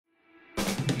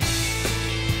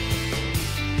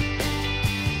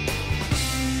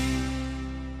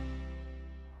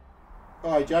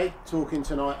Hi Jay, talking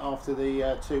tonight after the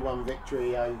 2-1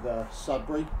 victory over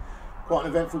Sudbury. Quite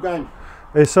an eventful game.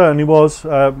 It certainly was.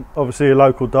 Obviously a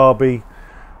local derby.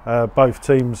 Both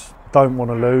teams don't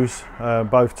want to lose.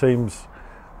 Both teams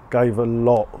gave a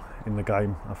lot in the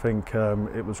game. I think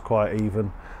it was quite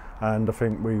even, and I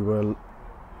think we were,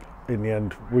 in the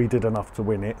end, we did enough to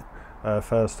win it.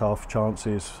 First half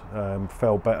chances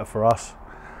fell better for us,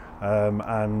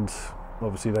 and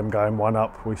obviously them going 1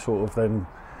 up, we sort of then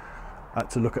had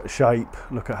to look at shape,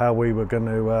 look at how we were going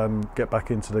to get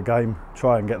back into the game,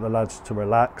 try and get the lads to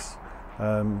relax. We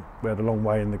had a long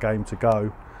way in the game to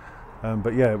go,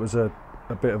 but yeah, it was a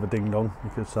bit of a ding dong, you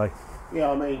could say. Yeah,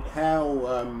 I mean,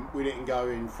 how we didn't go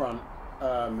in front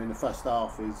in the first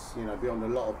half is, you know, beyond a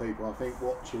lot of people, I think,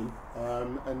 watching.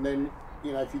 And then,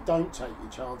 you know, if you don't take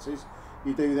your chances,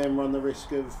 you do then run the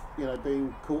risk of, you know,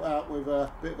 being caught out with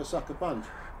a bit of a sucker punch.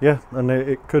 Yeah, and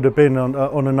it could have been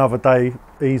on another day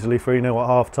easily 3-0 at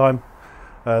half time.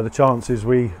 The chances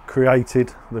we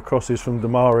created, the crosses from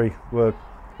Damari were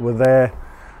there,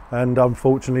 and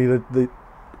unfortunately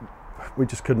we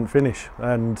just couldn't finish,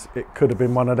 and it could have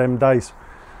been one of them days.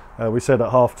 We said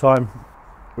at half time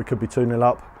we could be 2-0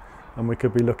 up and we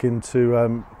could be looking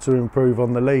to improve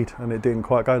on the lead, and it didn't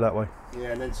quite go that way.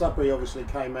 Yeah, and then Sudbury obviously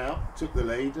came out, took the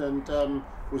lead, and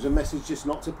was a message just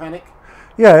not to panic?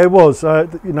 Yeah, it was.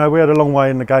 You know, we had a long way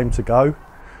in the game to go.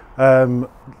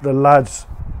 The lads,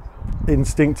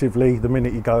 instinctively, the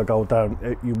minute you go a goal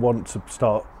down, you want to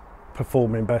start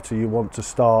performing better. You want to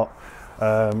start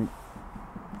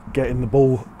getting the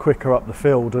ball quicker up the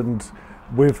field, and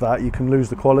with that, you can lose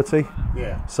the quality.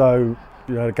 Yeah. So,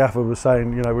 you know, the gaffer was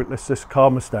saying, you know, let's just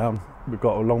calm us down. We've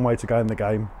got a long way to go in the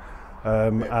game,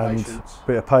 and a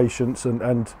bit of patience,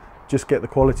 and just get the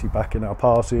quality back in our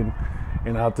passing,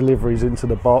 in our deliveries into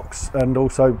the box, and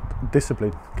also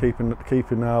discipline,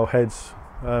 keeping our heads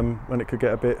when it could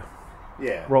get a bit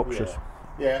raucous.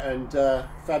 Yeah, and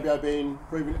Fabio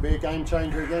proving to be a game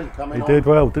changer again, coming on. He did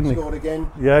well, didn't he? Scored again.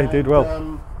 Yeah, he did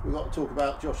well. We've got to talk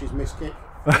about Josh's miss kick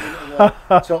into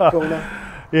the top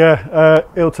corner. Yeah,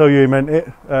 he'll tell you he meant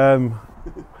it.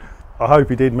 I hope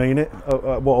he did mean it.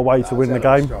 What a way to win the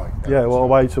game. Yeah, what a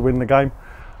way to win the game.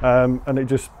 And it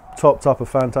just topped up a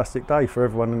fantastic day for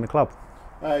everyone in the club.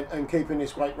 And keeping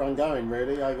this great run going,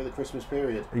 really, over the Christmas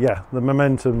period. Yeah, the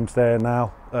momentum's there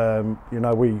now. You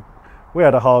know, we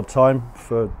had a hard time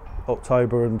for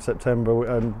October and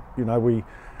September, and you know,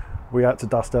 we had to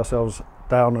dust ourselves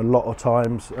down a lot of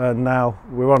times, and now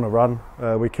we're on a run.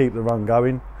 We keep the run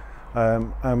going,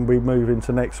 and we move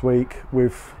into next week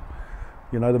with,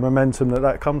 you know, the momentum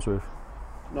that comes with.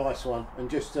 Nice one. And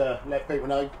just to let people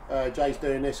know, Jay's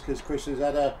doing this because Chris has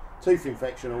had a tooth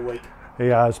infection all week. He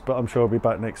has, but I'm sure he'll be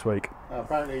back next week.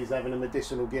 Apparently he's having a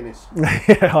medicinal Guinness.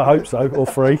 Yeah, I hope so, or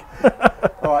 3.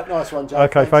 All right, nice one, Jay.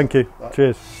 Okay, Thanks. thank you. Right.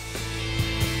 Cheers.